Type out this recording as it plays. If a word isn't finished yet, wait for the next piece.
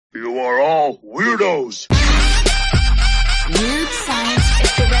all weirdos. Weird science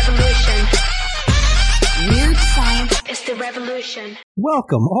is the revolution. Weird science is the revolution.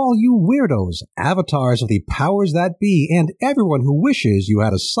 Welcome, all you weirdos, avatars of the powers that be, and everyone who wishes you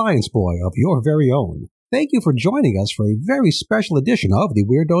had a science boy of your very own. Thank you for joining us for a very special edition of the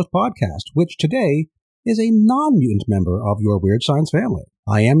Weirdos Podcast, which today is a non-mutant member of your Weird Science family.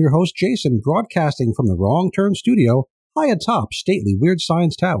 I am your host, Jason, broadcasting from the Wrong Turn Studio, high atop stately Weird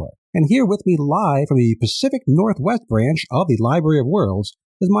Science Tower. And here with me live from the Pacific Northwest branch of the Library of Worlds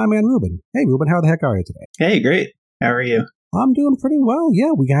is my man, Ruben. Hey, Ruben, how the heck are you today? Hey, great. How are you? I'm doing pretty well.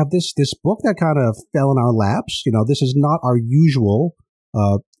 Yeah, we have this book that kind of fell in our laps. You know, this is not our usual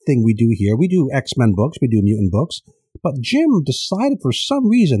thing we do here. We do X-Men books, we do mutant books. But Jim decided for some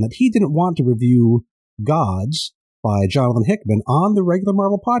reason that he didn't want to review G.O.D.S. by Jonathan Hickman on the regular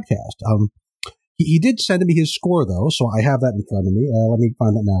Marvel podcast. He did send me his score, though, so I have that in front of me. Let me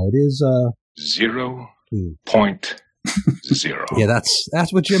find that now. It is 0.0. Yeah,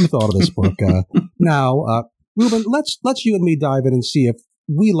 that's what Jim thought of this book. Now, Ruben, let's you and me dive in and see if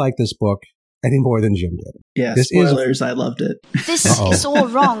we like this book any more than Jim did. Yeah, spoilers. I loved it. This is all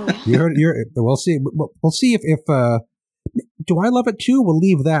wrong. You heard. We'll see. We'll see if do I love it too? We'll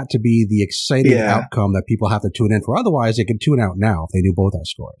leave that to be the exciting outcome that people have to tune in for. Otherwise, they could tune out now if they knew both our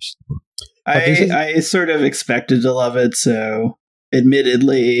scores. I sort of expected to love it, so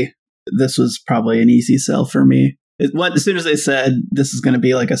admittedly, this was probably an easy sell for me. As soon as they said this is going to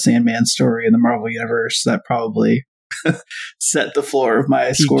be like a Sandman story in the Marvel Universe, that probably set the floor of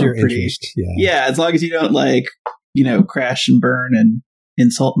my score pretty. Yeah, as long as you don't crash and burn and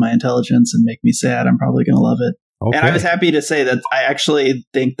insult my intelligence and make me sad, I'm probably going to love it. Okay. And I was happy to say that I actually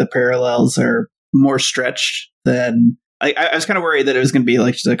think the parallels are more stretched than I was kind of worried that it was going to be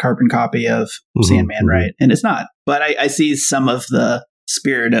like just a carbon copy of Sandman, right? And it's not. But I see some of the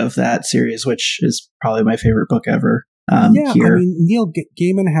spirit of that series, which is probably my favorite book ever. Here. I mean, Neil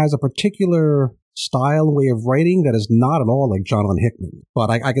Gaiman has a particular style and way of writing that is not at all like Jonathan Hickman. But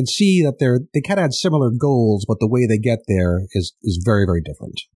I can see that they kind of had similar goals, but the way they get there is very, very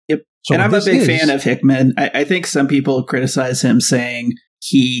different. Yep. So and I'm a big fan of Hickman. I think some people criticize him saying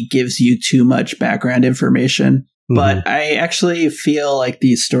he gives you too much background information. But I actually feel like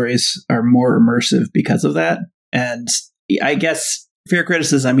these stories are more immersive because of that. And I guess fair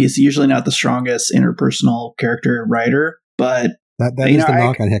criticism, he's usually not the strongest interpersonal character writer, but that is the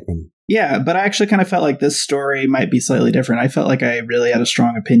knock on Hickman. Yeah, but I actually kind of felt like this story might be slightly different. I felt like I really had a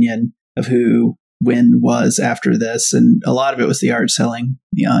strong opinion of who Wynn was after this, and a lot of it was the art selling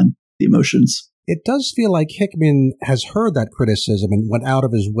beyond the emotions. It does feel like Hickman has heard that criticism and went out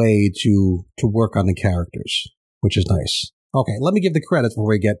of his way to work on the characters, which is nice. Okay, let me give the credits before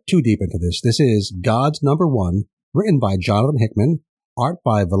we get too deep into this. This is G.O.D.S. #1, written by Jonathan Hickman, art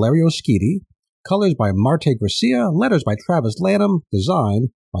by Valerio Schiti, colors by Marte Gracia, letters by Travis Lanham, design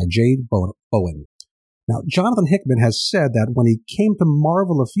by Jade Bowen. Now, Jonathan Hickman has said that when he came to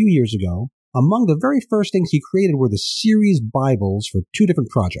Marvel a few years ago, among the very first things he created were the series Bibles for two different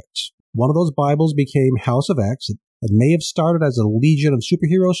projects. One of those Bibles became House of X. It may have started as a Legion of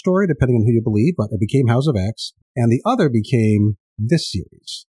Superhero story, depending on who you believe, but it became House of X. And the other became this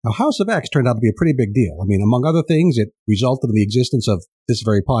series. Now, House of X turned out to be a pretty big deal. I mean, among other things, it resulted in the existence of this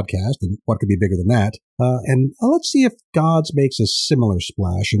very podcast, and what could be bigger than that? And let's see if G.O.D.S. makes a similar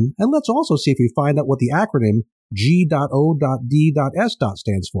splash, and let's also see if we find out what the acronym G.O.D.S.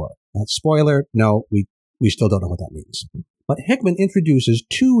 stands for. Spoiler, no, we still don't know what that means. But Hickman introduces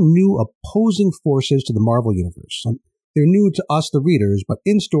two new opposing forces to the Marvel Universe. They're new to us, the readers, but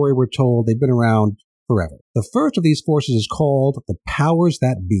in story we're told they've been around forever. The first of these forces is called the Powers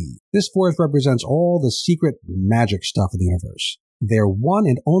That Be. This force represents all the secret magic stuff in the universe. Their one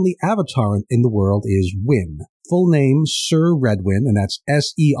and only avatar in the world is Wynn. Full name, Sir Redwyn, and that's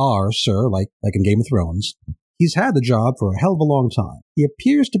S-E-R, Sir, like in Game of Thrones. He's had the job for a hell of a long time. He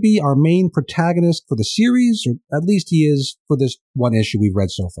appears to be our main protagonist for the series, or at least he is for this one issue we've read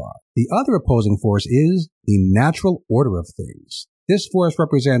so far. The other opposing force is the natural order of things. This force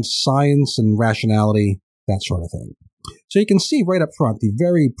represents science and rationality, that sort of thing. So you can see right up front the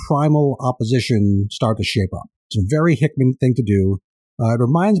very primal opposition start to shape up. It's a very Hickman thing to do. It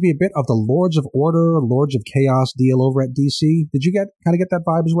reminds me a bit of the Lords of Order, Lords of Chaos deal over at DC. Did you kind of get that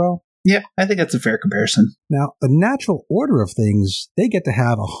vibe as well? Yeah, I think that's a fair comparison. Now, the natural order of things, they get to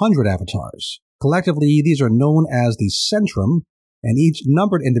have 100 avatars. Collectively, these are known as the Centrum, and each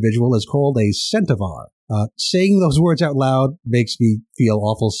numbered individual is called a Centaur. Saying those words out loud makes me feel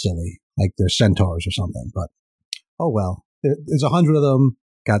awful silly, like they're centaurs or something, but oh well. There's 100 of them,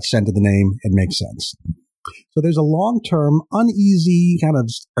 got sent to the name, it makes sense. So there's a long-term, uneasy kind of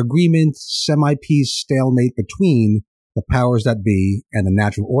agreement, semi-peace stalemate between the powers that be and the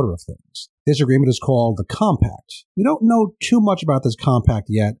natural order of things. This agreement is called the Compact. We don't know too much about this Compact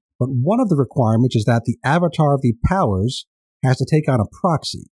yet, but one of the requirements is that the avatar of the powers has to take on a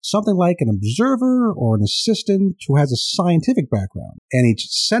proxy, something like an observer or an assistant who has a scientific background. And each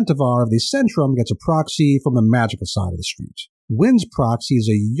centaur of the Centrum gets a proxy from the magical side of the street. Wynn's proxy is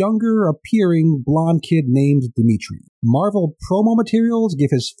a younger appearing blonde kid named Dimitri. Marvel promo materials give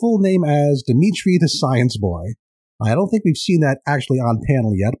his full name as Dimitri the Science Boy. I don't think we've seen that actually on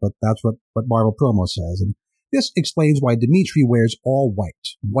panel yet, but that's what Marvel promo says. And this explains why Dimitri wears all white.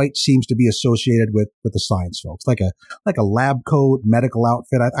 White seems to be associated with the science folks, like a lab coat, medical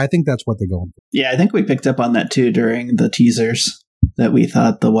outfit. I think that's what they're going for. Yeah, I think we picked up on that too during the teasers, that we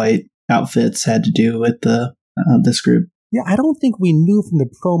thought the white outfits had to do with this group. Yeah, I don't think we knew from the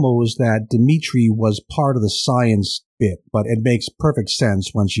promos that Dimitri was part of the science bit, but it makes perfect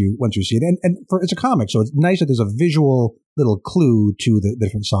sense once you see it. And it's a comic, so it's nice that there's a visual little clue to the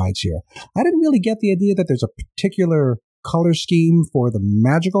different sides here. I didn't really get the idea that there's a particular color scheme for the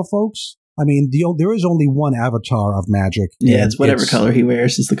magical folks. I mean, there is only one avatar of magic. Yeah, it's whatever color he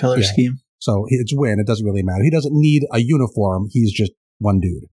wears is the color scheme. So it's Wynn. It doesn't really matter. He doesn't need a uniform. He's just one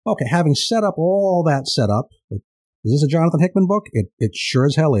dude. Okay, having set up all that setup, is this a Jonathan Hickman book? It sure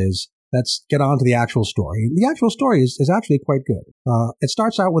as hell is. Let's get on to the actual story. The actual story is actually quite good. It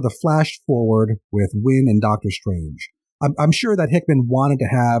starts out with a flash forward with Wynn and Doctor Strange. I'm sure that Hickman wanted to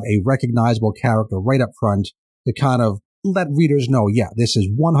have a recognizable character right up front to kind of let readers know, yeah, this is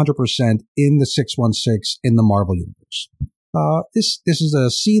 100% in the 616 in the Marvel Universe. This is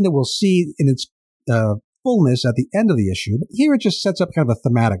a scene that we'll see in its fullness at the end of the issue, but here it just sets up kind of a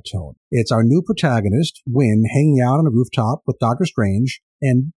thematic tone. It's our new protagonist, Wynn, hanging out on a rooftop with Doctor Strange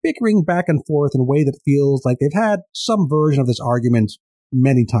and bickering back and forth in a way that feels like they've had some version of this argument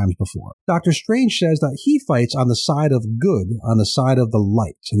many times before. Doctor Strange says that he fights on the side of good, on the side of the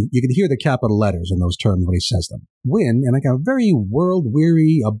light. And you can hear the capital letters in those terms when he says them. Wynn, in like a very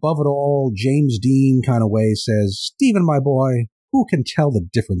world-weary, above-it-all, James Dean kind of way, says, "Stephen, my boy, who can tell the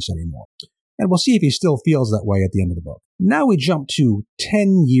difference anymore?" And we'll see if he still feels that way at the end of the book. Now we jump to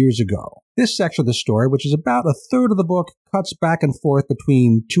 10 years ago. This section of the story, which is about a third of the book, cuts back and forth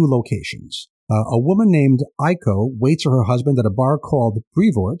between two locations. A woman named Aiko waits for her husband at a bar called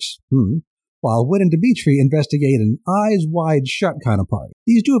Brevoort's, while Wynn and Dimitri investigate an eyes wide shut kind of party.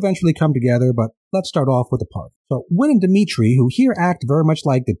 These do eventually come together, but let's start off with the party. So Wynn and Dimitri, who here act very much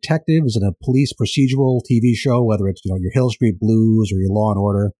like detectives in a police procedural TV show, whether it's your Hill Street Blues or your Law and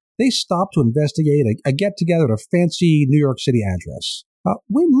Order, they stop to investigate a get-together at a fancy New York City address.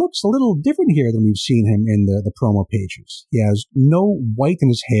 Wynn looks a little different here than we've seen him in the promo pages. He has no white in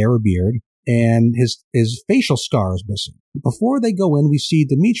his hair or beard, and his facial scar is missing. Before they go in, we see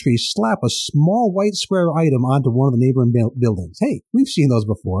Dimitri slap a small white square item onto one of the neighboring buildings. Hey, we've seen those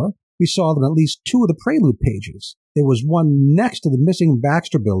before. We saw them in at least two of the Prelude pages. There was one next to the missing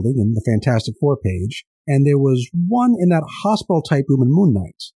Baxter building in the Fantastic Four page, and there was one in that hospital-type room in Moon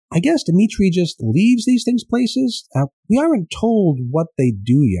Knight. I guess Dimitri just leaves these things places. We aren't told what they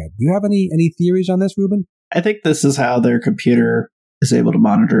do yet. Do you have any theories on this, Ruben? I think this is how their computer is able to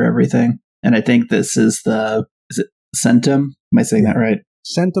monitor everything. And I think this is is it Centum? Am I saying that right?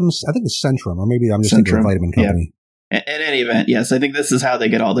 Centum, I think it's Centrum, or maybe I'm just thinking of Vitamin Company. Yeah. In any event, yes, I think this is how they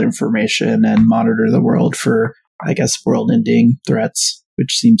get all the information and monitor the world for, I guess, world-ending threats,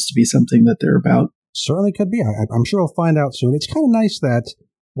 which seems to be something that they're about. Certainly could be. I'm sure we'll find out soon. It's kind of nice that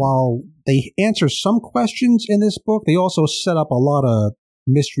while they answer some questions in this book, they also set up a lot of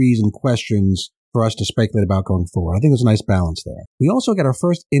mysteries and questions for us to speculate about going forward. I think there's a nice balance there. We also get our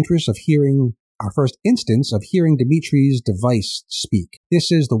first instance of hearing Dimitri's device speak.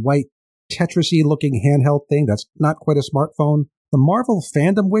 This is the white Tetris-y looking handheld thing that's not quite a smartphone. The Marvel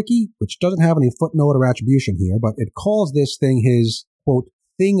fandom wiki, which doesn't have any footnote or attribution here, but it calls this thing his, quote,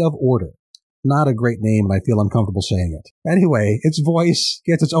 thing of order. Not a great name, and I feel uncomfortable saying it. Anyway, its voice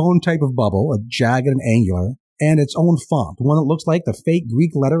gets its own type of bubble, a jagged and angular, and its own font, one that looks like the fake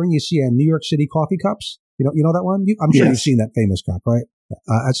Greek lettering you see in New York City coffee cups. You know that one? I'm sure You've seen that famous cup, right?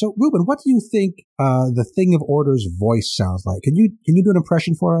 So, Ruben, what do you think the Thing of Order's voice sounds like? Can you do an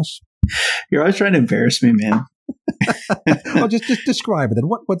impression for us? You're always trying to embarrass me, man. Well, just describe it. And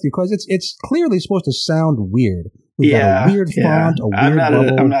what because it's clearly supposed to sound weird. We've got a weird font, a weird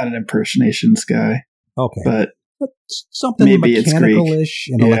bubble. I'm not an impersonations guy. Okay. But something mechanical-ish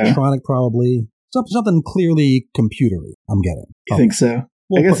and electronic probably. Something clearly computery, I'm getting. You think so?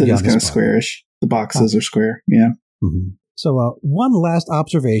 I guess it is kind of squarish. The boxes are square, yeah. Mm-hmm. So one last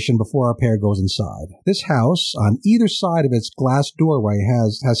observation before our pair goes inside. This house, on either side of its glass doorway,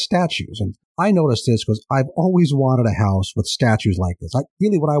 has statues. And I noticed this because I've always wanted a house with statues like this.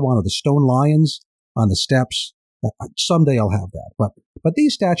 Really what I wanted, the stone lions on the steps. Someday I'll have that. But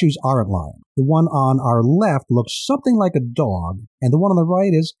these statues aren't lions. The one on our left looks something like a dog, and the one on the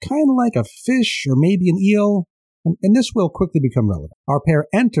right is kind of like a fish or maybe an eel. And this will quickly become relevant. Our pair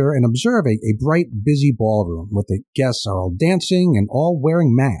enter and observe a bright, busy ballroom with the guests are all dancing and all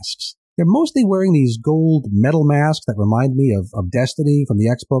wearing masks. They're mostly wearing these gold metal masks that remind me of Destiny from the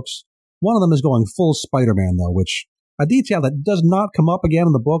X-Books. One of them is going full Spider-Man, though, which a detail that does not come up again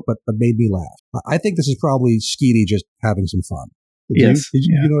in the book, but made me laugh. I think this is probably Skeety just having some fun. Did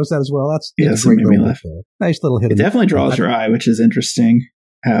you notice that as well? That's a great made me laugh. There. Nice little hit. It definitely draws your eye, which is interesting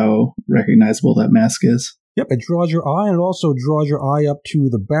how recognizable that mask is. Yep, it draws your eye, and it also draws your eye up to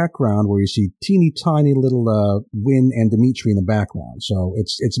the background where you see teeny tiny little Wynn and Dimitri in the background. So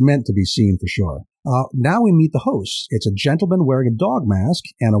it's meant to be seen for sure. Now we meet the hosts. It's a gentleman wearing a dog mask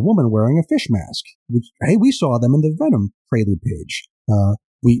and a woman wearing a fish mask. We saw them in the Venom Prelude page.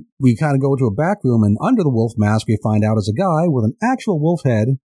 We kind of go to a back room, and under the wolf mask we find out is a guy with an actual wolf head.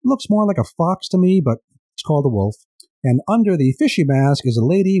 Looks more like a fox to me, but it's called a wolf. And under the fishy mask is a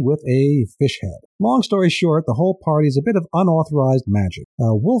lady with a fish head. Long story short, the whole party is a bit of unauthorized magic.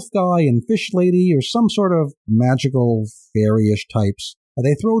 Wolf guy and fish lady are some sort of magical fairy-ish types.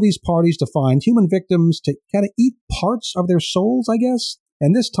 They throw these parties to find human victims to kind of eat parts of their souls, I guess.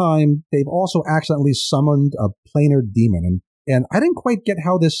 And this time, they've also accidentally summoned a planar demon. And I didn't quite get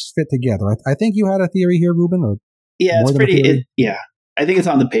how this fit together. I think you had a theory here, Ruben? Or yeah, it's pretty... I think it's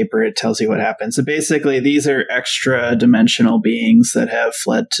on the paper. It tells you what happens. So basically, these are extra dimensional beings that have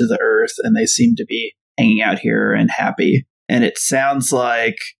fled to the Earth, and they seem to be hanging out here and happy. And it sounds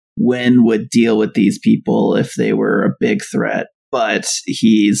like Wynn would deal with these people if they were a big threat, but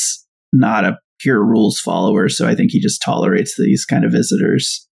he's not a pure rules follower, so I think he just tolerates these kind of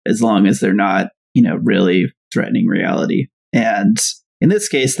visitors as long as they're not, really threatening reality. And in this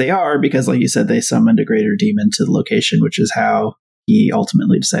case, they are, because like you said, they summoned a greater demon to the location, which is how he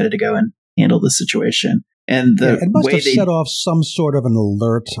ultimately decided to go and handle the situation. And it must have set off some sort of an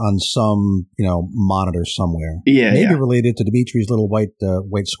alert on some, monitor somewhere. Yeah, maybe related to Dimitri's little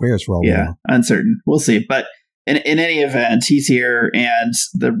white squares for all we know. Uncertain. We'll see. But in any event, he's here, and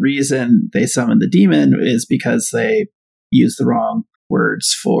the reason they summoned the demon is because they used the wrong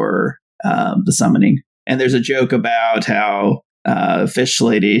words for the summoning. And there's a joke about how Fish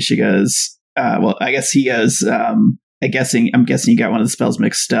Lady, she goes, I guess he goes, I'm guessing you got one of the spells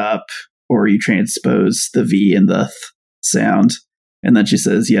mixed up, or you transpose the V and the th sound. And then she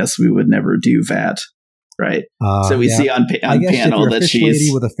says, yes, we would never do that. Right. So we see on panel that she's lady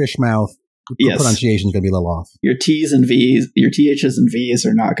with a fish mouth. Yes. Pronunciation is going to be a little off. Your T's and V's, your TH's and V's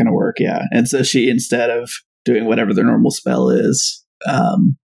are not going to work. Yeah. And so she, instead of doing whatever the normal spell is,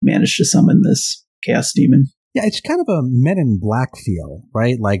 managed to summon this chaos demon. Yeah, it's kind of a Men in Black feel,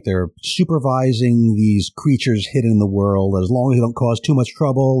 right? Like they're supervising these creatures hidden in the world. As long as they don't cause too much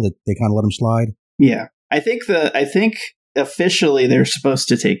trouble, they kind of let them slide. Yeah, I think officially they're supposed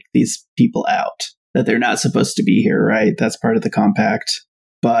to take these people out. That they're not supposed to be here, right? That's part of the compact.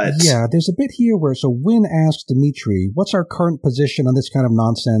 But yeah, there's a bit here where Wynn asks Dimitri, what's our current position on this kind of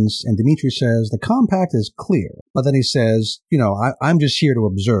nonsense? And Dimitri says, the compact is clear. But then he says, I'm just here to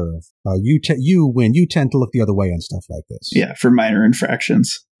observe. You, Wynn, you tend to look the other way on stuff like this. Yeah, for minor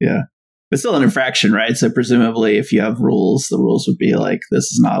infractions. Yeah. But still an infraction, right? So presumably if you have rules, the rules would be like, this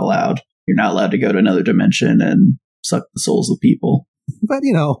is not allowed. You're not allowed to go to another dimension and suck the souls of people. But,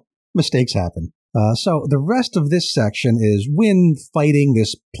 mistakes happen. So the rest of this section is Wynn fighting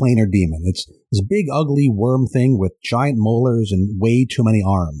this planar demon. It's this big, ugly worm thing with giant molars and way too many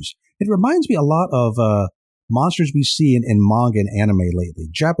arms. It reminds me a lot of monsters we see in manga and anime lately.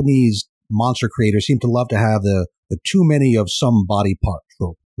 Japanese monster creators seem to love to have the too many of some body part.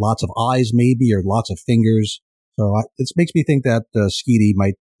 So lots of eyes maybe, or lots of fingers. So it makes me think that Skeety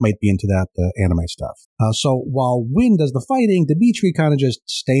might be into that anime stuff. So while Wynn does the fighting, Dimitri kind of just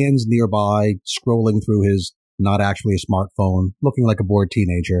stands nearby, scrolling through his not actually a smartphone, looking like a bored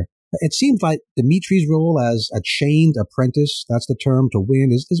teenager. It seems like Dimitri's role as a chained apprentice, that's the term, to Wynn,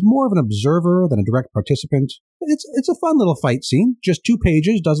 is more of an observer than a direct participant. It's a fun little fight scene. Just 2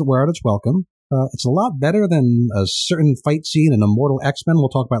 pages, doesn't wear out its welcome. It's a lot better than a certain fight scene in Immortal X-Men we'll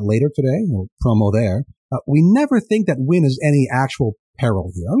talk about later today. A promo there. We never think that Wynn is any actual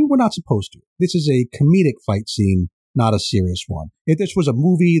peril here. I mean, we're not supposed to. This is a comedic fight scene, not a serious one. If this was a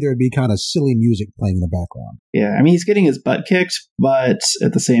movie, there'd be kind of silly music playing in the background. Yeah, I mean, he's getting his butt kicked, but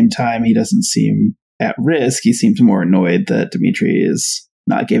at the same time, he doesn't seem at risk, he seems more annoyed that Dimitri is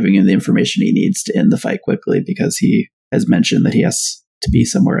not giving him the information he needs to end the fight quickly because he has mentioned that he has to be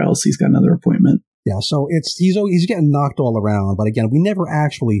somewhere else. He's got another appointment. Yeah, so he's getting knocked all around, but again, we never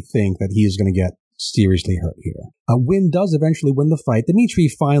actually think that he's going to get seriously hurt here. Wynn does eventually win the fight. Dimitri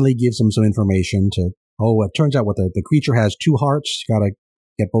finally gives him some information it turns out the creature has 2 hearts. You gotta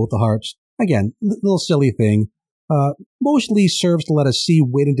get both the hearts. Again, little silly thing. Mostly serves to let us see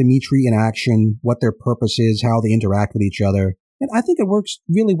Wynn and Dimitri in action, what their purpose is, how they interact with each other. And I think it works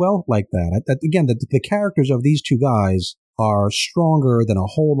really well like that. Again, the characters of these 2 guys are stronger than a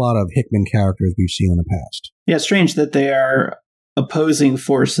whole lot of Hickman characters we've seen in the past. Yeah, it's strange that they are opposing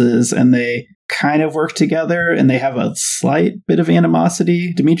forces and they kind of work together and they have a slight bit of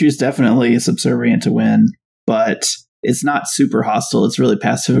animosity. Dimitri's definitely subservient to Wynn, but it's not super hostile. It's really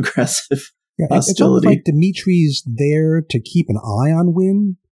passive aggressive hostility. It's almost like Dimitri's there to keep an eye on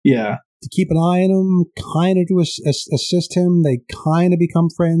Wynn. Yeah. To keep an eye on him, kind of to assist him. They kind of become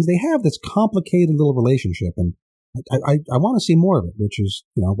friends. They have this complicated little relationship, and I want to see more of it, which is,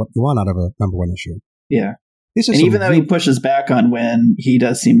 what you want out of a number 1 issue. Yeah. And even though he pushes back on Wynn, he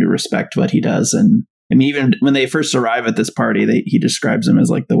does seem to respect what he does. And I mean, even when they first arrive at this party, he describes him as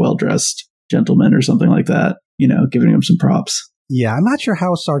like the well-dressed gentleman or something like that, giving him some props. Yeah, I'm not sure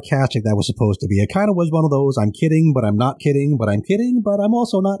how sarcastic that was supposed to be. It kind of was one of those, I'm kidding, but I'm not kidding, but I'm kidding, but I'm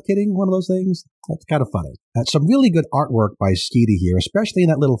also not kidding, one of those things. That's kind of funny. Some really good artwork by Skeety here, especially in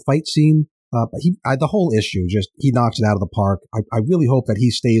that little fight scene. But the whole issue, he knocks it out of the park. I really hope that he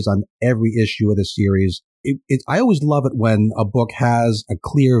stays on every issue of this series. I always love it when a book has a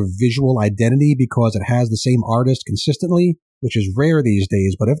clear visual identity because it has the same artist consistently, which is rare these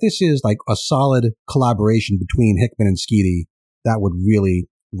days. But if this is like a solid collaboration between Hickman and Skeety, that would really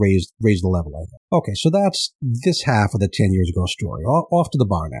raise the level, I think. Okay, so that's this half of the 10 Years Ago story. Off to the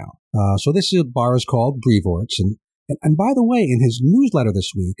bar now. So this bar is called Brevoort's, and by the way, in his newsletter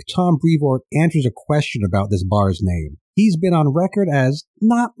this week, Tom Brevoort answers a question about this bar's name. He's been on record as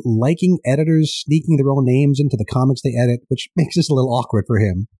not liking editors sneaking their own names into the comics they edit, which makes this a little awkward for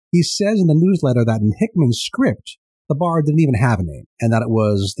him. He says in the newsletter that in Hickman's script, the bar didn't even have a name, and that it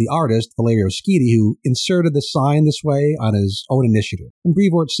was the artist, Valerio Skeety, who inserted the sign this way on his own initiative. And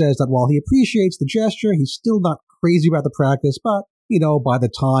Brevoort says that while he appreciates the gesture, he's still not crazy about the practice, but, by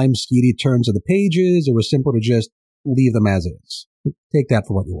the time Skeety turns to the pages, it was simple to just leave them as is. Take that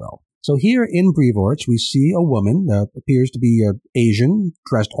for what you will. So here in Brevoort's, we see a woman, appears to be Asian,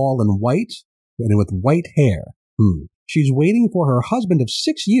 dressed all in white, and with white hair. She's waiting for her husband of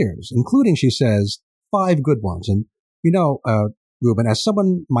 6 years, including, she says, 5 good ones. And, Ruben, as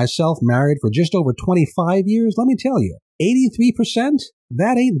someone myself married for just over 25 years, let me tell you, 83%,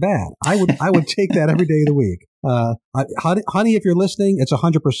 that ain't bad. I would take that every day of the week. Honey, if you're listening, it's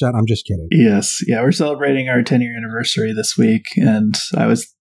 100%. I'm just kidding. Yes. Yeah, we're celebrating our 10-year anniversary this week, and I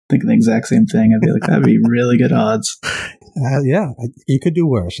was thinking the exact same thing. I'd be like, that'd be really good odds. Yeah, you could do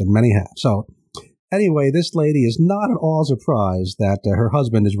worse, and many have. So anyway, this lady is not at all surprised that her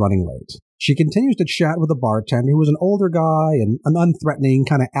husband is running late. She continues to chat with a bartender who is an older guy and an unthreatening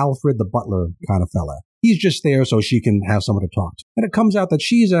kind of Alfred the Butler kind of fella. He's just there so she can have someone to talk to. And it comes out that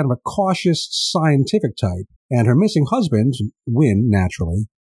she's out of a cautious, scientific type, and her missing husband, Wynn, naturally,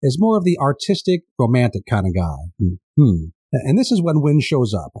 is more of the artistic, romantic kind of guy. And this is when Wynn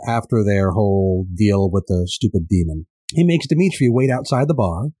shows up after their whole deal with the stupid demon. He makes Dimitri wait outside the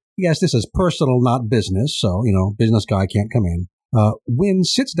bar. Yes, this is personal, not business, so, business guy can't come in. Wynn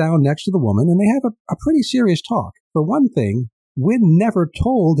sits down next to the woman, and they have a pretty serious talk. For one thing, Wynn never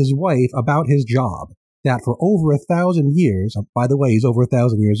told his wife about his job, that for over 1,000 years, by the way, he's over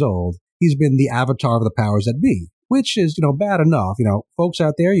 1,000 years old, he's been the avatar of the powers that be, which is, bad enough. Folks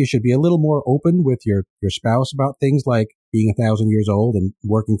out there, you should be a little more open with your spouse about things like being 1,000 years old and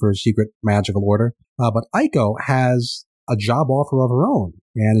working for a secret magical order. But Aiko has a job offer of her own.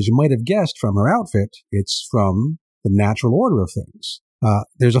 And as you might have guessed from her outfit, it's from the natural order of things.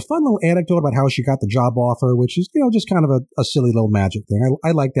 There's a fun little anecdote about how she got the job offer, which is, just kind of a silly little magic thing.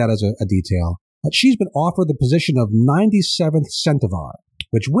 I like that as a detail. She's been offered the position of 97th centivar,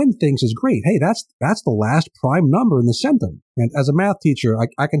 which Wynn thinks is great. Hey, that's the last prime number in the centum. And as a math teacher,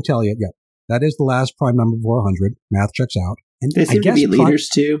 I can tell you, yeah, that is the last prime number before 100. Math checks out. And they seem to be leaders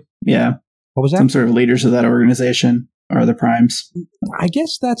too. Yeah. What was that? Some sort of leaders of that organization are the primes. I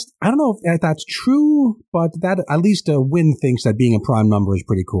guess I don't know if that's true, but that at least Wynn thinks that being a prime number is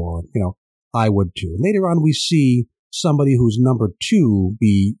pretty cool. I would too. Later on, we see somebody who's number 2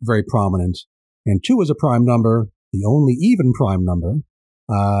 be very prominent. And 2 is a prime number, the only even prime number.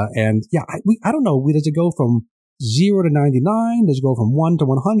 And yeah, I don't know. Does it go from 0 to 99? Does it go from 1 to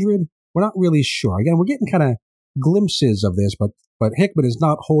 100? We're not really sure. Again, we're getting kind of glimpses of this, but Hickman is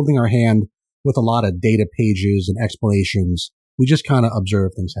not holding our hand with a lot of data pages and explanations. We just kind of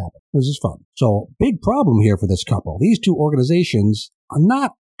observe things happen. This is fun. So, big problem here for this couple. These two organizations are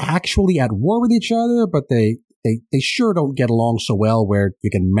not actually at war with each other, but they sure don't get along so well where you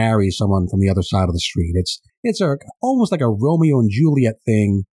can marry someone from the other side of the street. It's almost like a Romeo and Juliet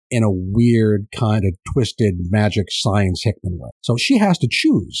thing in a weird kind of twisted magic science Hickman way. So she has to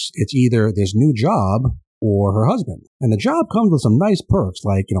choose. It's either this new job or her husband. And the job comes with some nice perks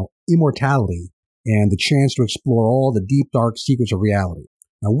like, immortality and the chance to explore all the deep, dark secrets of reality.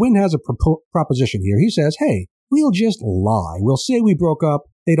 Now, Wynn has a proposition here. He says, hey, we'll just lie. We'll say we broke up.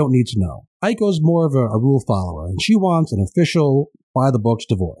 They don't need to know. Aiko's more of a rule follower, and she wants an official, by-the-books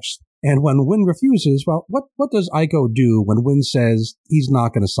divorce. And when Wynn refuses, well, what does Aiko do when Wynn says he's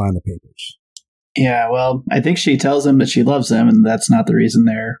not going to sign the papers? Yeah, well, I think she tells him that she loves him, and that's not the reason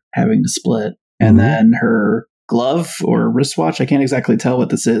they're having to split. And then her glove or wristwatch, I can't exactly tell what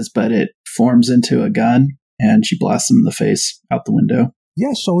this is, but it forms into a gun, and she blasts him in the face out the window.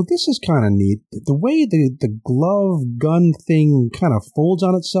 Yeah, so this is kind of neat. The way the glove gun thing kind of folds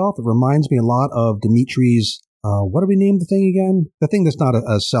on itself, it reminds me a lot of Dimitri's, what do we name the thing again? The thing that's not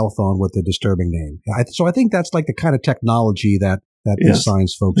a cell phone with a disturbing name. So I think that's like the kind of technology that these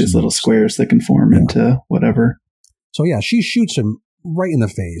science folks use. These little squares that can form into whatever. So yeah, she shoots him right in the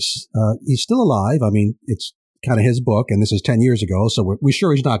face. He's still alive. I mean, it's kind of his book, and this is 10 years ago, so we're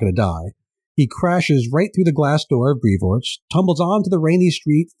sure he's not going to die. He crashes right through the glass door of Brevoort's, tumbles onto the rainy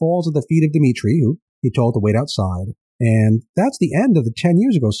street, falls at the feet of Dimitri, who he told to wait outside. And that's the end of the 10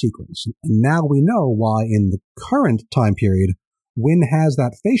 years ago sequence. And now we know why in the current time period, Wynn has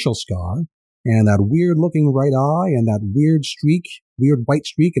that facial scar and that weird-looking right eye and that weird white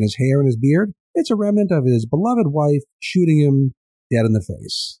streak in his hair and his beard. It's a remnant of his beloved wife shooting him dead in the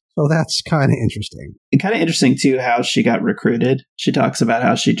face. So that's kind of interesting. And kind of interesting, too, how she got recruited. She talks about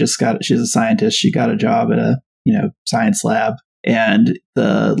how she's a scientist. She got a job at a, science lab. And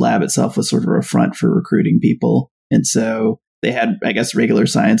the lab itself was sort of a front for recruiting people. And so they had, I guess, regular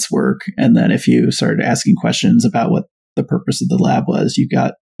science work. And then if you started asking questions about what the purpose of the lab was, you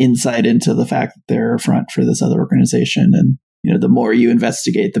got insight into the fact that they're a front for this other organization. And, the more you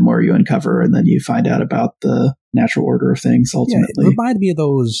investigate, the more you uncover, and then you find out about the natural order of things ultimately. Yeah, it reminded me of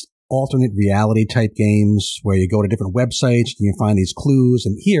those alternate reality type games where you go to different websites and you find these clues.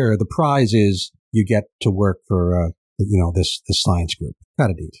 And here, the prize is you get to work for, this science group.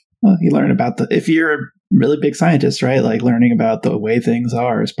 Kind of neat. Well, you learn about if you're a really big scientist, right? Like learning about the way things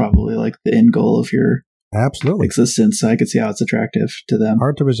are is probably like the end goal of your existence. So I could see how it's attractive to them.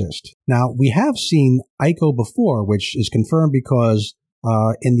 Hard to resist. Now, we have seen Aiko before, which is confirmed because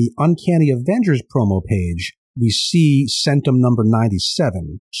in the Uncanny Avengers promo page, we see Centum number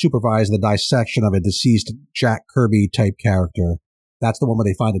 97 supervise the dissection of a deceased Jack Kirby type character. That's the one where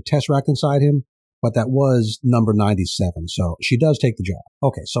they find a Tesseract inside him, but that was number 97, so she does take the job.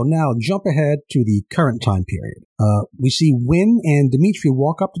 Okay, so now jump ahead to the current time period. We see Wynn and Dimitri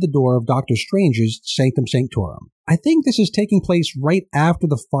walk up to the door of Doctor Strange's Sanctum Sanctorum. I think this is taking place right after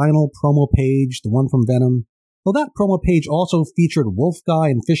the final promo page, the one from Venom. Well, that promo page also featured Wolf Guy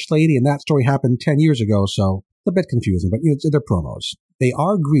and Fish Lady, and that story happened 10 years ago, so it's a bit confusing, but they're promos. They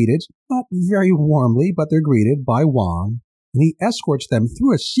are greeted, not very warmly, but they're greeted by Wong, and he escorts them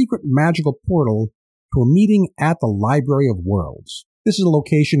through a secret magical portal to a meeting at the Library of Worlds. This is a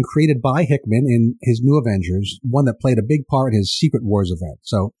location created by Hickman in his New Avengers, one that played a big part in his Secret Wars event,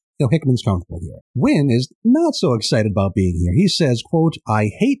 so Hickman's comfortable here. Wynn is not so excited about being here. He says, quote, I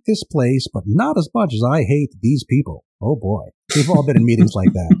hate this place, but not as much as I hate these people. Oh boy. We've all been in meetings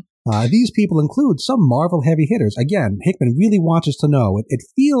like that. These people include some Marvel heavy hitters. Again, Hickman really wants us to know. It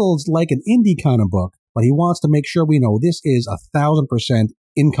feels like an indie kind of book, but he wants to make sure we know this is 1,000%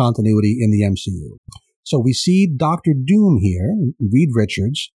 in continuity in the MCU. So we see Dr. Doom here, Reed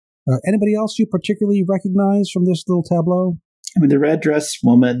Richards. Anybody else you particularly recognize from this little tableau? I mean, the red dress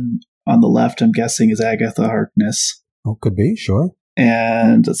woman on the left, I'm guessing, is Agatha Harkness. Oh, could be, sure.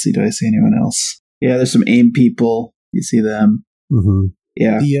 And let's see, do I see anyone else? Yeah, there's some AIM people. You see them. Mm-hmm.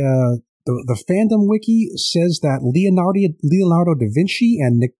 Yeah. The fandom wiki says that Leonardo da Vinci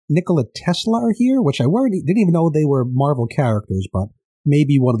and Nikola Tesla are here, which I didn't even know they were Marvel characters, but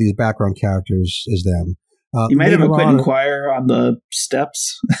maybe one of these background characters is them. You might have a quick inquire on the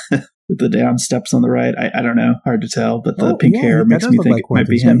steps. The down steps on the right. I don't know. Hard to tell, but the pink hair makes me think it might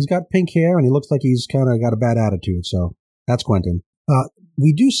be him. He's got pink hair, and he looks like he's kind of got a bad attitude, so that's Quentin.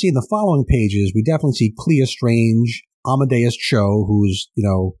 We do see in the following pages, we definitely see Clea Strange, Amadeus Cho, who's,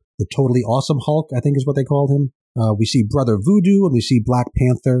 the totally awesome Hulk, I think is what they called him. We see Brother Voodoo, and we see Black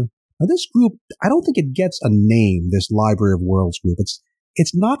Panther. Now, this group, I don't think it gets a name, this Library of Worlds group.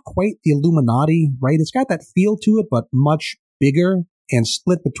 It's not quite the Illuminati, right? It's got that feel to it, but much bigger and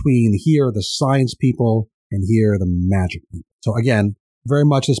split between here are the science people and here are the magic people. So again, very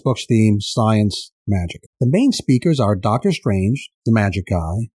much this book's theme, science, magic. The main speakers are Dr. Strange, the magic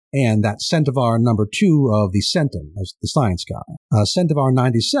guy, and that Centaur number 2 of the Centum, as the science guy. Centaur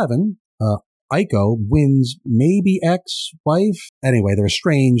 97, Aiko, Wynn's maybe ex-wife. Anyway, they're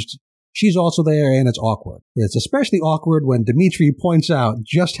estranged. She's also there, and it's awkward. It's especially awkward when Dimitri points out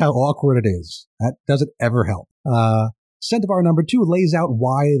just how awkward it is. That doesn't ever help. Centaur number 2 lays out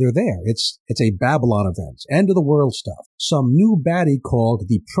why they're there. It's a Babylon event, end of the world stuff. Some new baddie called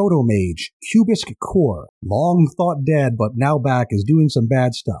the Proto-Mage, G.O.D.S core. Long thought dead, but now back is doing some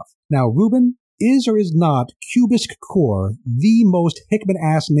bad stuff. Now, Ruben, is or is not G.O.D.S core the most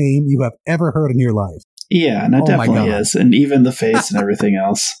Hickman-ass name you have ever heard in your life? Yeah, and it definitely is. And even the face and everything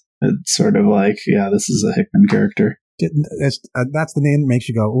else. It's sort of like, yeah, this is a Hickman character. That's the name that makes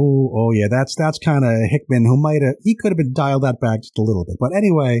you go, oh yeah, that's kind of Hickman, who he could have been dialed that back just a little bit. But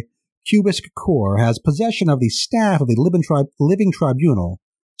anyway, G.O.D.S core has possession of the staff of the living tribunal,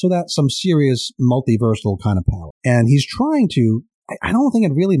 so that's some serious multiversal kind of power. And he's trying to, I don't think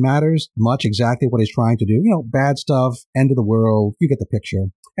it really matters much exactly what he's trying to do. Bad stuff, end of the world, you get the picture.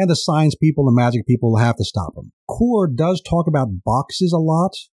 And the science people and magic people have to stop him. Core does talk about boxes a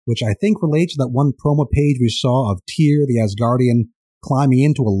lot, which I think relates to that one promo page we saw of Tyr, the Asgardian, climbing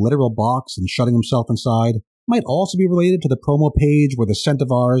into a literal box and shutting himself inside. Might also be related to the promo page where the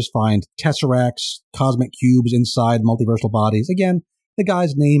Centaurs find tesseracts, cosmic cubes inside multiversal bodies. Again, the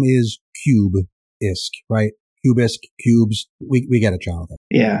guy's name is Cube-isk, right? G.O.D.S, cubes. We get it, Jonathan.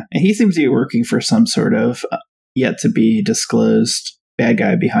 Yeah, and he seems to be working for some sort of yet to be disclosed bad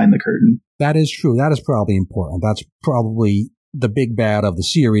guy behind the curtain. That is true. That is probably important. That's probably the big bad of the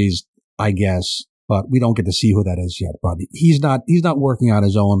series, I guess, but we don't get to see who that is yet. But he's not working on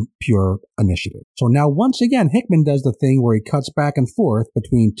his own pure initiative. So now, once again, Hickman does the thing where he cuts back and forth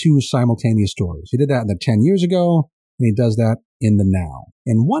between two simultaneous stories. He did that in the 10 years ago, and he does that in the now.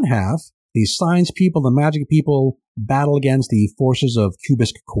 In one half, the science people, the magic people battle against the forces of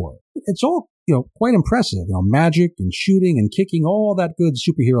G.O.D.S core. It's all, quite impressive. Magic and shooting and kicking, all that good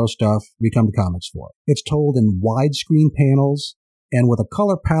superhero stuff we come to comics for. It's told in widescreen panels and with a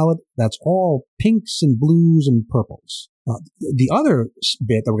color palette that's all pinks and blues and purples. The other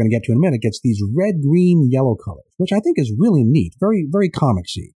bit that we're going to get to in a minute gets these red, green, yellow colors, which I think is really neat, very, very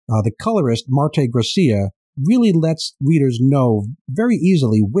comicsy. The colorist, Marte Gracia, really lets readers know very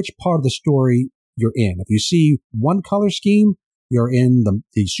easily which part of the story you're in. If you see one color scheme, you're in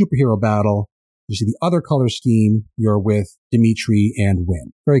the superhero battle. You see the other color scheme, you're with Dimitri and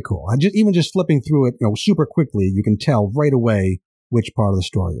Wynn. Very cool. Even just flipping through it, super quickly, you can tell right away which part of the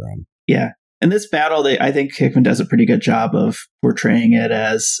story you're in. Yeah. And this battle, I think Hickman does a pretty good job of portraying it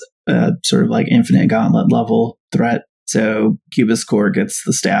as a sort of like infinite gauntlet level threat. So G.O.D.S core gets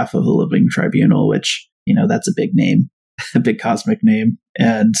the staff of the Living Tribunal, which, that's a big name, a big cosmic name.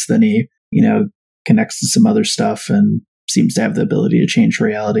 And then he, connects to some other stuff and seems to have the ability to change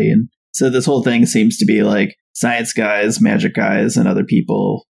reality. And so this whole thing seems to be like science guys, magic guys, and other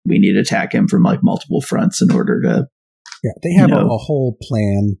people. We need to attack him from like multiple fronts in order to. Yeah, they have a whole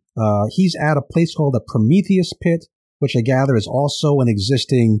plan. He's at a place called the Prometheus Pit, which I gather is also an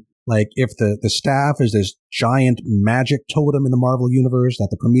existing, like if the staff is this giant magic totem in the Marvel Universe, that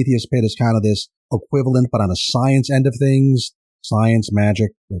the Prometheus Pit is kind of this equivalent, but on a science end of things. Science,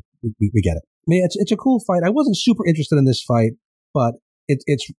 magic, we get it. I mean, it's a cool fight. I wasn't super interested in this fight, but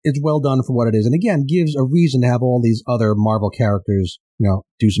it's well done for what it is. And again, gives a reason to have all these other Marvel characters,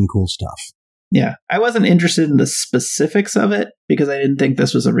 do some cool stuff. Yeah, I wasn't interested in the specifics of it because I didn't think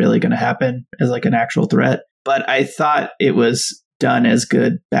this was really going to happen as like an actual threat. But I thought it was done as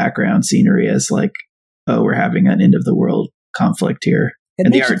good background scenery as like, oh, we're having an end of the world conflict here.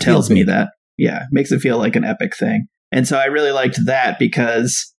 And the art tells me that. Yeah, makes it feel like an epic thing. And so I really liked that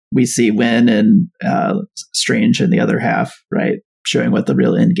because we see Wynn and Strange in the other half, right? Showing what the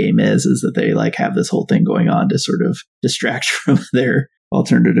real end game is that they like have this whole thing going on to sort of distract from their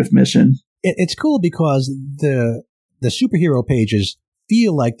alternative mission. It's cool because the superhero pages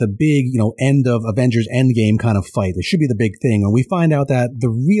feel like the big, end of Avengers Endgame kind of fight. It should be the big thing. And we find out that the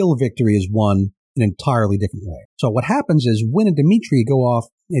real victory is won in an entirely different way. So what happens is Wynn and Dimitri go off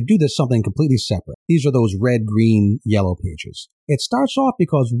and do this something completely separate. These are those red, green, yellow pages. It starts off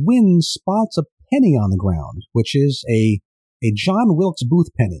because Wynn spots a penny on the ground, which is a John Wilkes Booth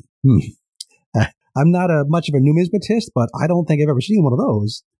penny. I'm not much of a numismatist, but I don't think I've ever seen one of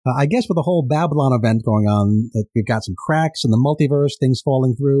those. I guess with the whole Babylon event going on, you've got some cracks in the multiverse, things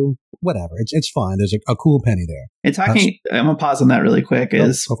falling through, whatever. It's fine. There's a cool penny there. And talking, I'm going to pause on that really quick,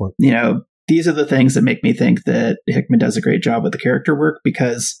 go for it. These are the things that make me think that Hickman does a great job with the character work,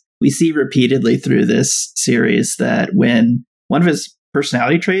 because we see repeatedly through this series that when one of his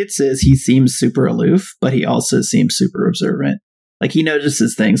personality traits is he seems super aloof, but he also seems super observant. Like he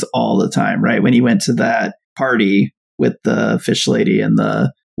notices things all the time, right? When he went to that party with the fish lady and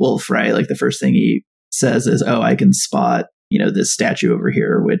the wolf, right? Like the first thing he says is, oh, I can spot, this statue over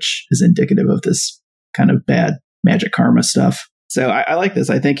here, which is indicative of this kind of bad magic karma stuff. So I like this.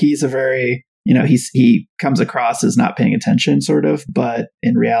 I think he's a very, he comes across as not paying attention sort of, but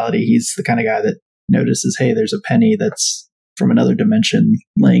in reality, he's the kind of guy that notices, hey, there's a penny that's from another dimension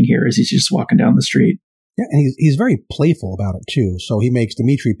laying here as he's just walking down the street. Yeah, and he's very playful about it too. So he makes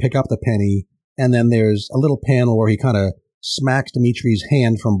Dimitri pick up the penny, and then there's a little panel where he kind of smacks Dimitri's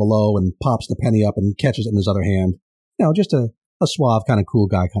hand from below and pops the penny up and catches it in his other hand. Just a suave, kind of cool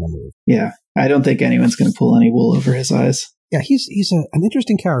guy kind of move. Yeah, I don't think anyone's going to pull any wool over his eyes. Yeah, he's an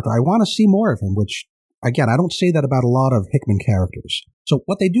interesting character. I want to see more of him, which, again, I don't say that about a lot of Hickman characters. So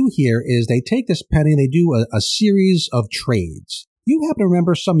what they do here is they take this penny and they do a series of trades. You happen to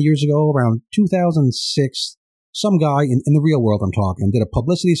remember some years ago, around 2006, some guy in the real world I'm talking did a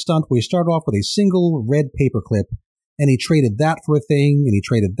publicity stunt where he started off with a single red paperclip, and he traded that for a thing, and he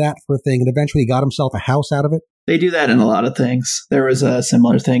traded that for a thing, and eventually he got himself a house out of it. They do that in a lot of things. There was a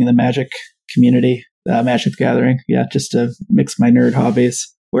similar thing in the Magic community, Magic the Gathering. Yeah, just to mix my nerd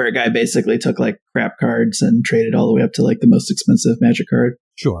hobbies, where a guy basically took like crap cards and traded all the way up to like the most expensive Magic card.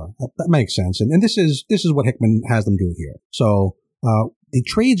 Sure, that makes sense. And this is what Hickman has them do here. So the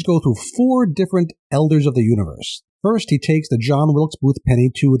trades go through 4 different Elders of the Universe. First, he takes the John Wilkes Booth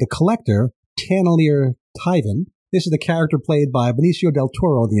penny to the collector, Tanelier Tyven. This is the character played by Benicio del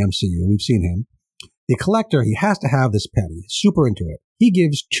Toro in the MCU. We've seen him. The collector, he has to have this penny. Super into it. He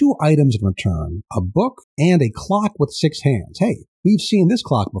gives 2 items in return, a book and a clock with 6 hands. Hey, we've seen this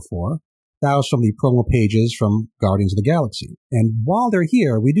clock before. That was from the promo pages from Guardians of the Galaxy. And while they're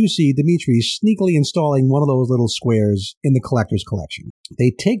here, we do see Dimitri sneakily installing one of those little squares in the collector's collection.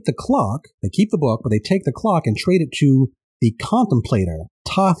 They take the clock, they keep the book, but they take the clock and trade it to the Contemplator,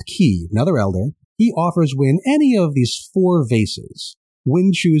 Toth Key, another elder. He offers Wynn any of these 4 vases.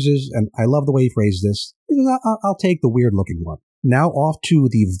 Wynn chooses, and I love the way he phrased this, he says, I'll take the weird-looking one. Now off to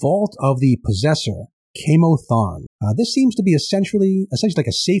the Vault of the Possessor, Camo Tharn. This seems to be essentially like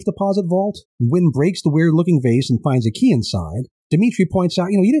a safe deposit vault. Wynn breaks the weird-looking vase and finds a key inside. Dimitri points out,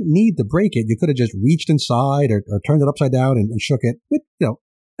 you didn't need to break it. You could have just reached inside or turned it upside down and shook it. But,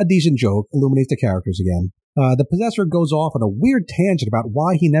 a decent joke, illuminates the characters again. The Possessor goes off on a weird tangent about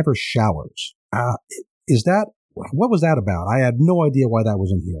why he never showers. What was that about? I had no idea why that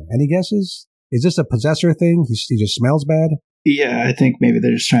was in here. Any guesses? Is this a Possessor thing? He just smells bad? Yeah, I think maybe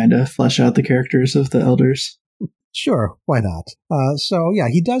they're just trying to flesh out the characters of the Elders. Sure, why not?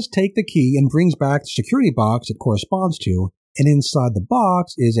 He does take the key and brings back the security box it corresponds to, and inside the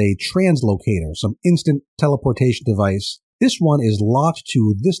box is a translocator, some instant teleportation device. This one is locked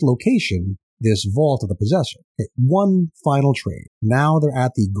to this location, this Vault of the Possessor. Okay, one final trade. Now they're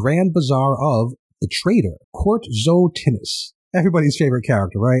at the Grand Bazaar of the Trader, Court Zotinus. Everybody's favorite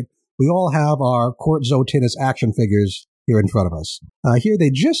character, right? We all have our Court Zotinus action figures here in front of us. Here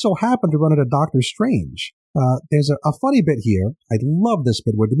they just so happen to run into Doctor Strange. There's a funny bit here. I love this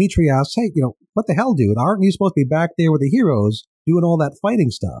bit where Dimitri asks, hey, what the hell, dude? Aren't you supposed to be back there with the heroes doing all that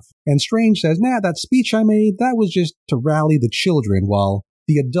fighting stuff? And Strange says, nah, that speech I made, that was just to rally the children while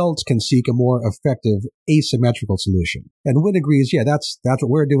the adults can seek a more effective asymmetrical solution. And Wynn agrees, yeah, that's what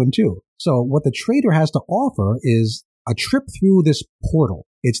we're doing too. So what the Trader has to offer is a trip through this portal.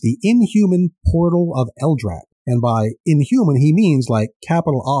 It's the Inhuman Portal of Eldrak. And by inhuman, he means like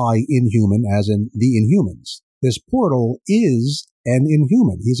capital I Inhuman, as in the Inhumans. This portal is an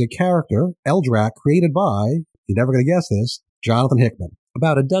Inhuman. He's a character, Eldrak, created by, you're never going to guess this, Jonathan Hickman.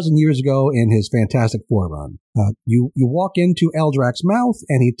 About a dozen years ago in his Fantastic Four run. You walk into Eldrak's mouth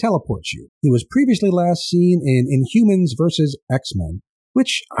and he teleports you. He was previously last seen in Inhumans vs. X-Men,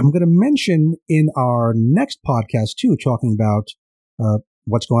 which I'm going to mention in our next podcast too, talking about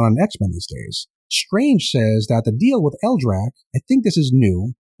what's going on in X-Men these days. Strange says that the deal with Eldrak, I think this is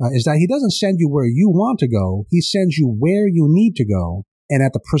new, is that he doesn't send you where you want to go, he sends you where you need to go, and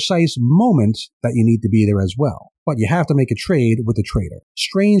at the precise moment that you need to be there as well. But you have to make a trade with the Trader.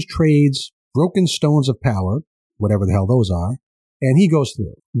 Strange trades Broken Stones of Power, whatever the hell those are, and he goes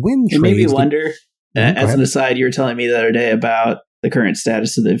through. Wynn it made me wonder, as an aside, you were telling me the other day about the current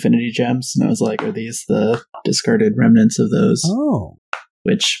status of the Infinity Gems. And I was like, are these the discarded remnants of those? Oh.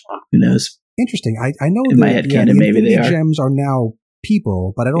 Which, who knows? Interesting. I know in my head canon, maybe they are. Gems are now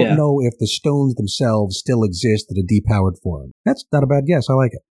people, but I don't know if the stones themselves still exist in a depowered form. That's not a bad guess. I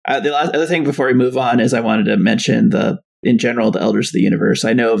like it. The other thing before we move on is I wanted to mention in general, the Elders of the Universe.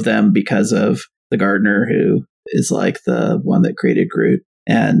 I know of them because of the Gardener, who is like the one that created Groot.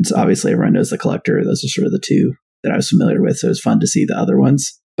 And obviously everyone knows the Collector. Those are sort of the two that I was familiar with. So it was fun to see the other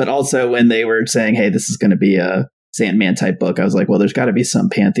ones. But also when they were saying, hey, this is going to be a Sandman type book, I was like, well, there's got to be some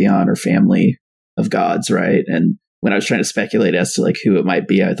pantheon or family of gods, right? And when I was trying to speculate as to like who it might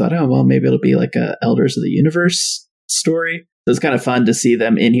be, I thought, oh, well, maybe it'll be like a Elders of the Universe story. So it's kind of fun to see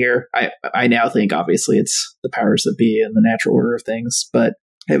them in here. I now think, obviously, it's the powers that be and the natural order of things, but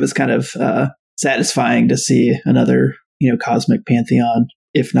it was kind of satisfying to see another, cosmic pantheon,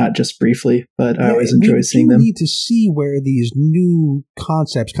 if not just briefly. But I always enjoy seeing them. We need to see where these new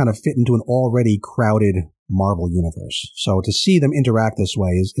concepts kind of fit into an already crowded Marvel universe. So to see them interact this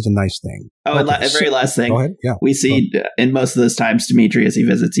way is a nice thing. Oh, okay, and very last thing. Go ahead. Yeah. We see in most of those times, Dimitri, as he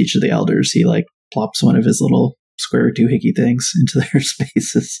visits each of the elders, he like plops one of his little square doohickey things into their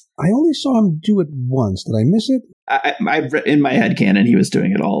spaces. I only saw him do it once. Did I miss it? I in my head canon, he was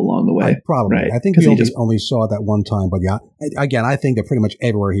doing it all along the way. Probably. Right? I think we only saw it that one time. But yeah, again, I think that pretty much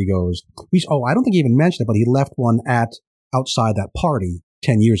everywhere he goes. I don't think he even mentioned it, but he left one outside that party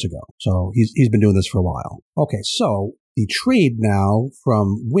 10 years ago. So he's been doing this for a while. Okay, so the trade now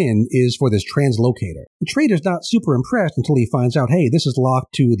from Wynn is for this translocator. The trader's not super impressed until he finds out, hey, this is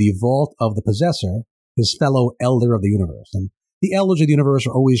locked to the vault of the possessor, his fellow elder of the universe. And the elders of the universe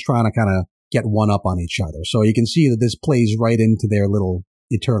are always trying to kind of get one up on each other. So you can see that this plays right into their little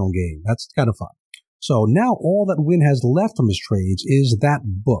eternal game. That's kind of fun. So now all that Wynn has left from his trades is that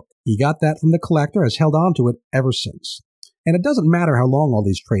book. He got that from the Collector, has held on to it ever since. And it doesn't matter how long all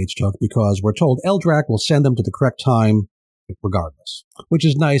these trades took, because we're told Eldrak will send them to the correct time regardless, which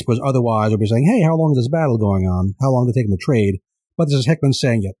is nice, because otherwise we'll be saying, hey, how long is this battle going on? How long did it take them to trade? But this is Hickman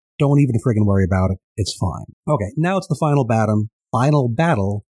saying, yeah, don't even friggin' worry about it. It's fine. Okay, now it's the final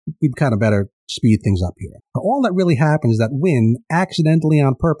battle. We'd kind of better speed things up here. Now, all that really happens is that Wynn accidentally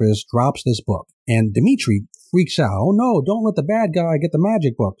on purpose drops this book, and Dimitri freaks out. Oh no, don't let the bad guy get the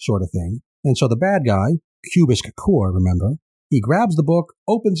magic book, sort of thing. And so the bad guy, Cubus Kakor, remember, he grabs the book,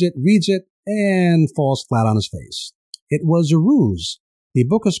 opens it, reads it, and falls flat on his face. It was a ruse. The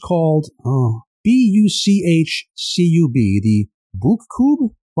book is called Buchcub, the Buchkub?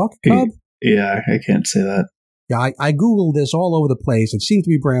 Buchkub? Yeah, I can't say that. Yeah, I Googled this all over the place. It seems to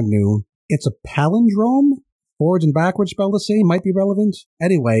be brand new. It's a palindrome? Forwards and backwards spelled the same, might be relevant.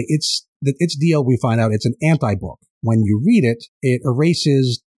 Anyway, its deal, we find out, it's an anti-book. When you read it, it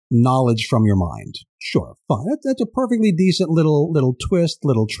erases knowledge from your mind. Sure, fine. That's a perfectly decent little twist,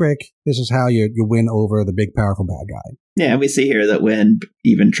 little trick. This is how you win over the big, powerful bad guy. Yeah, and we see here that Wynn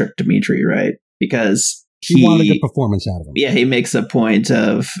even tricked Dimitri, right? Because he wanted a good performance out of him. Yeah, he makes a point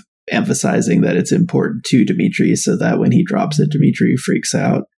of emphasizing that it's important to Dimitri, so that when he drops it, Dimitri freaks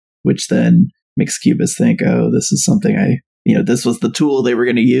out, which then makes Cubus think, oh, this is something this was the tool they were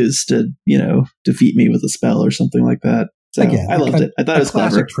going to use to, defeat me with a spell or something like that. So again, I loved it. I thought it was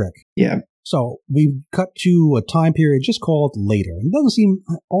classic clever. Trick. Yeah. So we cut to a time period just called later. It doesn't seem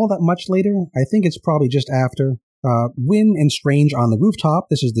all that much later. I think it's probably just after. Wynn and Strange on the rooftop.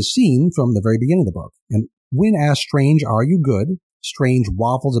 This is the scene from the very beginning of the book. And Wynn asks Strange, are you good? Strange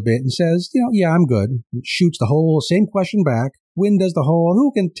waffles a bit and says, yeah, I'm good. Shoots the whole same question back. Wynn does the whole,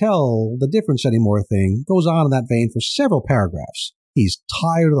 who can tell the difference anymore thing. Goes on in that vein for several paragraphs. He's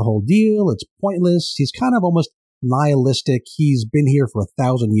tired of the whole deal. It's pointless. He's kind of almost nihilistic. He's been here for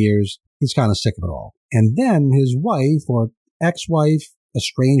 1,000 years. He's kind of sick of it all. And then his wife, or ex-wife,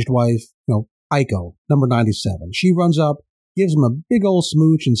 estranged wife, Aiko, number 97. She runs up, gives him a big old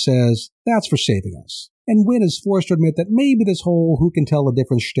smooch and says, that's for saving us. And Wynn is forced to admit that maybe this whole who can tell the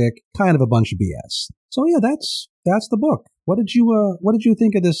difference shtick, kind of a bunch of BS. So yeah, that's the book. What did you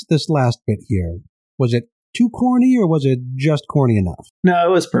think of this last bit here? Was it too corny, or was it just corny enough? No,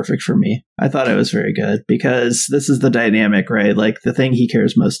 it was perfect for me. I thought it was very good, because this is the dynamic, right? Like, the thing he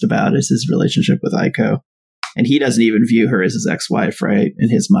cares most about is his relationship with Aiko. And he doesn't even view her as his ex-wife, right? In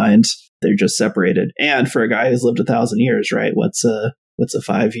his mind, they're just separated. And for a guy who's lived 1,000 years, right? What's a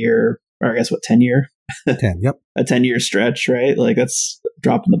 5-year, or I guess 10-year? 10, yep. A 10-year stretch, right? Like, that's a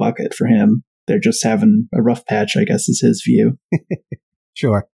drop in the bucket for him. They're just having a rough patch, I guess, is his view.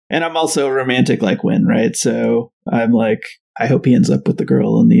 Sure. And I'm also a romantic like Wynn, right? So I'm like, I hope he ends up with the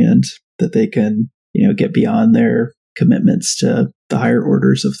girl in the end, that they can, get beyond their commitments to the higher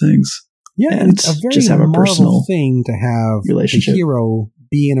orders of things. Yeah, and it's a very just have a Marvel personal thing to have relationship. the hero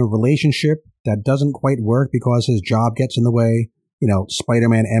be in a relationship that doesn't quite work because his job gets in the way.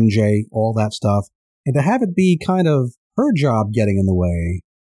 Spider-Man, MJ, all that stuff. And to have it be kind of her job getting in the way,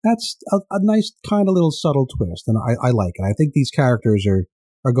 that's a nice kind of little subtle twist. And I like it. I think these characters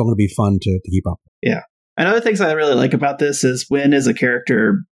are going to be fun to keep up with. Yeah. And other things I really like about this is Wynn as a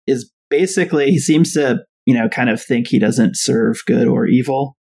character is basically, he seems to, kind of think he doesn't serve good or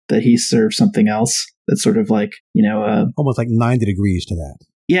evil, that he serves something else. That's sort of like, almost like 90 degrees to that.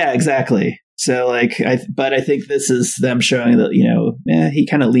 Yeah, exactly. So but I think this is them showing that, he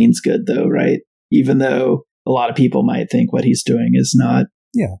kind of leans good though, right? Even though a lot of people might think what he's doing is not,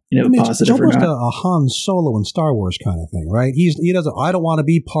 positive or not. It's almost a Han Solo in Star Wars kind of thing, right? He doesn't, I don't want to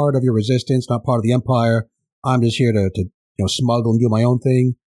be part of your resistance, not part of the Empire. I'm just here to smuggle and do my own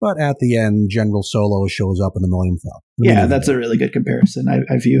thing. But at the end, General Solo shows up in the Millennium Falcon. Yeah, that's a really good comparison.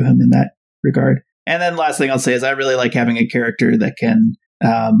 I view him in that regard. And then last thing I'll say is I really like having a character that can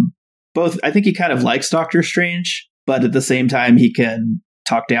both. I think he kind of likes Doctor Strange, but at the same time, he can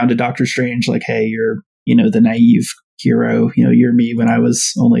talk down to Doctor Strange like, hey, you're, the naive hero. You're me when I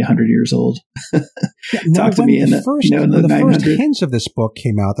was only 100 years old. Talk to me in the first, in the first hints of this book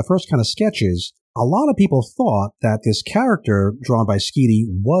came out, the first kind of sketches, a lot of people thought that this character drawn by Skeety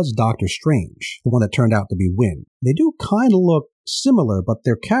was Doctor Strange, the one that turned out to be Wynn. They do kind of look similar, but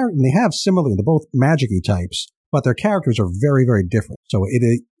they have similarly, they're both magic-y types, but their characters are very, very different. So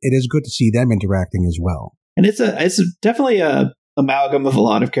it is good to see them interacting as well. And it's definitely a amalgam of a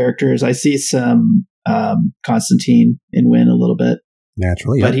lot of characters. I see some Constantine in Wynn a little bit.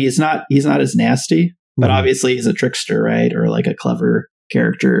 Naturally. But he's not as nasty, but obviously he's a trickster, right? Or like a clever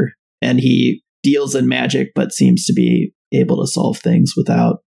character. And he deals in magic, but seems to be able to solve things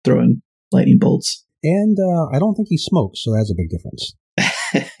without throwing lightning bolts. And I don't think he smokes, so that's a big difference.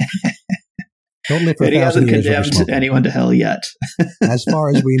 Don't live for and he hasn't condemned anyone to hell yet. As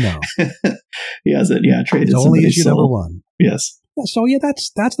far as we know. He hasn't, traded it's only issue number 1. Yes. So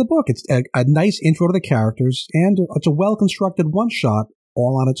that's the book. It's a nice intro to the characters, and it's a well-constructed one-shot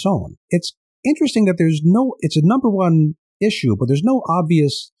all on its own. It's interesting that it's a number 1 issue, but there's no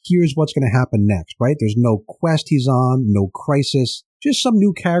obvious, here's what's going to happen next, right? There's no quest he's on, no crisis, just some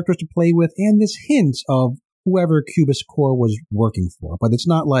new characters to play with, and this hint of whoever Cubist Core was working for. But it's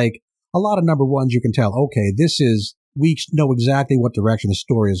not like a lot of number 1s you can tell, okay, we know exactly what direction the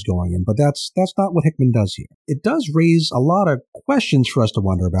story is going in, but that's not what Hickman does here. It does raise a lot of questions for us to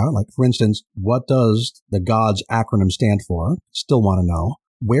wonder about, like, for instance, what does the G.O.D.S acronym stand for? Still want to know.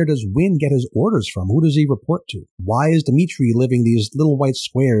 Where does Wynn get his orders from? Who does he report to? Why is Dimitri living these little white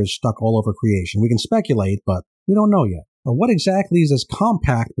squares stuck all over creation? We can speculate, but we don't know yet. But what exactly is this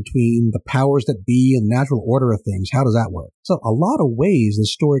compact between the powers that be and the natural order of things? How does that work? So a lot of ways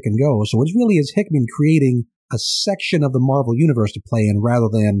this story can go. So it really is Hickman creating a section of the Marvel Universe to play in rather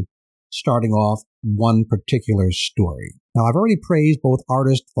than starting off one particular story. Now, I've already praised both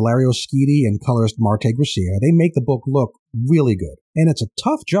artist Valerio Skeety and colorist Marte Gracia. They make the book look really good. And it's a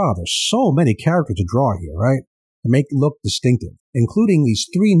tough job. There's so many characters to draw here, right? To make it look distinctive, including these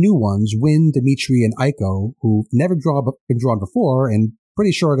 3 new ones, Wynn, Dimitri, and Aiko, who've never been drawn before and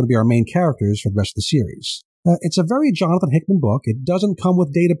pretty sure are going to be our main characters for the rest of the series. It's a very Jonathan Hickman book. It doesn't come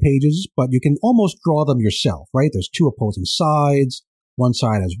with data pages, but you can almost draw them yourself, right? There's 2 opposing sides. One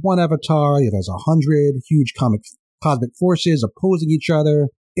side has 1 avatar, the other has 100, huge cosmic forces opposing each other.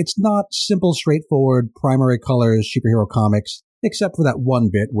 It's not simple, straightforward, primary colors, superhero comics, except for that one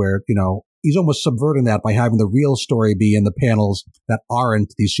bit where, he's almost subverting that by having the real story be in the panels that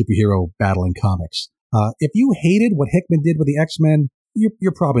aren't these superhero battling comics. If you hated what Hickman did with the X-Men,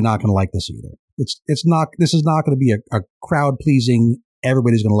 you're probably not going to like this either. This is not going to be a crowd-pleasing,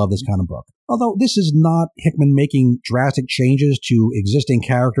 everybody's going to love this kind of book. Although this is not Hickman making drastic changes to existing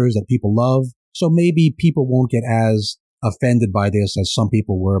characters that people love, so maybe people won't get as offended by this as some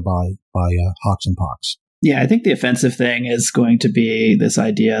people were by Hawks and Pox. Yeah, I think the offensive thing is going to be this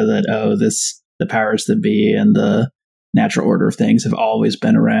idea that, the powers that be and the natural order of things have always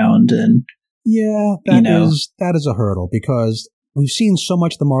been around. And yeah, that is a hurdle because we've seen so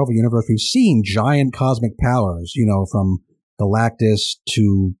much of the Marvel Universe. We've seen giant cosmic powers, from Galactus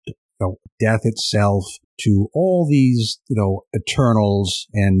to Death itself to all these, Eternals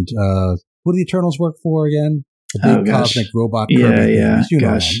and who do the Eternals work for again? The big cosmic robot Kirby things,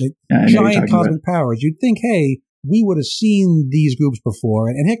 giant cosmic powers. You'd think, hey, we would have seen these groups before,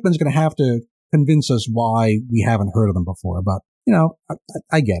 and Hickman's going to have to convince us why we haven't heard of them before. But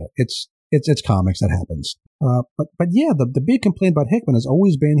I get it. It's comics, that happens. But yeah, the big complaint about Hickman has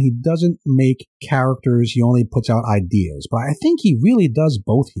always been he doesn't make characters. He only puts out ideas. But I think he really does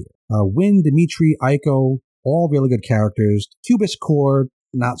both here. Win, Dimitri, Aiko, all really good characters. Cubist Core,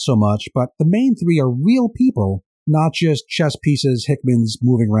 not so much, but the main three are real people, not just chess pieces Hickman's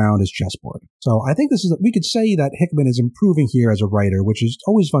moving around his chessboard. So I think we could say that Hickman is improving here as a writer, which is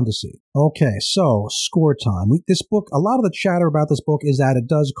always fun to see. Okay, so score time. This book, a lot of the chatter about this book is that it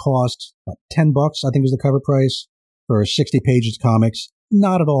does cost $10, I think is the cover price, for 60 pages of comics.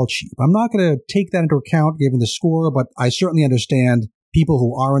 Not at all cheap. I'm not going to take that into account given the score, but I certainly understand people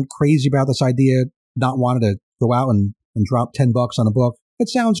who aren't crazy about this idea, not wanting to go out and drop $10 on a book. It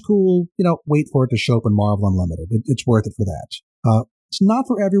sounds cool, wait for it to show up in Marvel Unlimited. It's worth it for that. It's not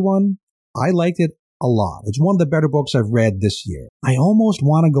for everyone. I liked it a lot. It's one of the better books I've read this year. I almost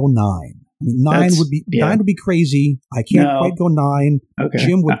want to go 9. I mean, 9 would be crazy. I can't quite go 9. Okay.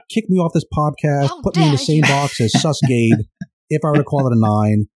 Jim would kick me off this podcast, put me in the same box as Susgade if I were to call it a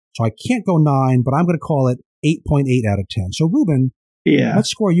 9. So I can't go 9, but I'm going to call it 8.8 out of 10. So Ruben, what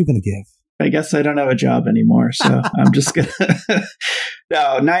score are you going to give? I guess I don't have a job anymore, so I'm just going to...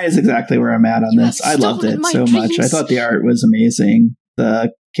 No, 9 is exactly where I'm at on this. I loved it so much. I thought the art was amazing.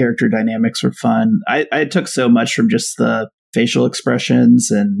 The character dynamics were fun. I took so much from just the facial expressions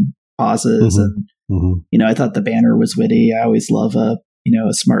and pauses, and I thought the banner was witty. I always love a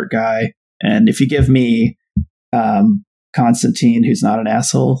smart guy. And if you give me Constantine, who's not an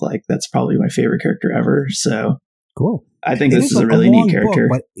asshole, like that's probably my favorite character ever. So cool. I think this is a really neat character.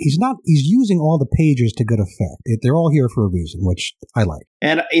 Book, but he's using all the pages to good effect. They're all here for a reason, which I like.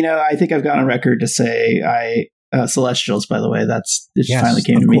 And, I think I've gone on record to say Celestials, by the way, finally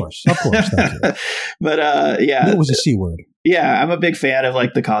came to me. Of course. Thank you. But, yeah. It was a C word. Yeah, I'm a big fan of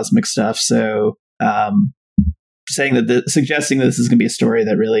like the cosmic stuff. So, suggesting that this is going to be a story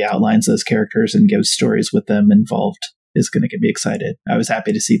that really outlines those characters and gives stories with them involved is going to get me excited. I was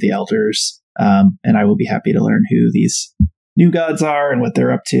happy to see the elders. And I will be happy to learn who these new gods are and what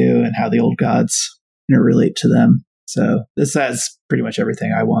they're up to and how the old gods interrelate to them. So this has pretty much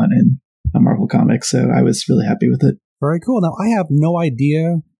everything I want in a Marvel comic. So I was really happy with it. Very cool. Now, I have no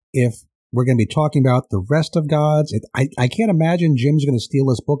idea if we're going to be talking about the rest of gods. I can't imagine Jim's going to steal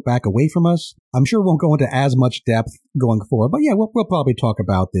this book back away from us. I'm sure we won't go into as much depth going forward. But yeah, we'll probably talk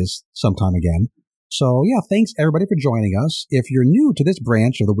about this sometime again. So yeah, thanks everybody for joining us. If you're new to this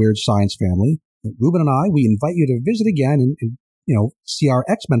branch of the Weird Science family, Ruben and I, we invite you to visit again and see our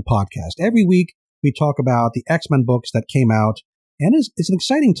X-Men podcast. Every week we talk about the X-Men books that came out, and it's an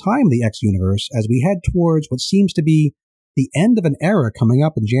exciting time in the X universe as we head towards what seems to be the end of an era coming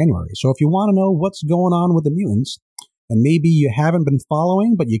up in January. So if you want to know what's going on with the mutants, and maybe you haven't been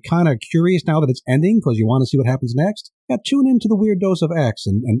following, but you're kind of curious now that it's ending because you want to see what happens next, tune into the Weird Dose of X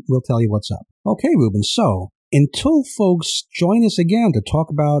and we'll tell you what's up. Okay, Ruben, so until folks join us again to talk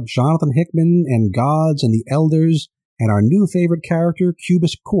about Jonathan Hickman and gods and the elders and our new favorite character,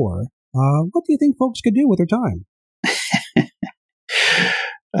 Cubist Core, what do you think folks could do with their time?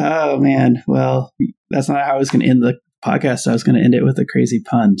 Oh, man. Well, that's not how I was going to end the podcast. I was going to end it with a crazy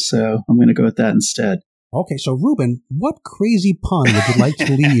pun, so I'm going to go with that instead. Okay, so Ruben, what crazy pun would you like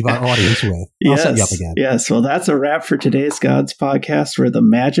to leave our audience with? I'll set you up again. Yes, well, that's a wrap for today's Gods podcast, where the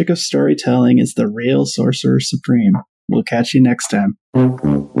magic of storytelling is the real sorcerer supreme. We'll catch you next time.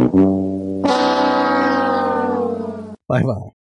 Bye-bye.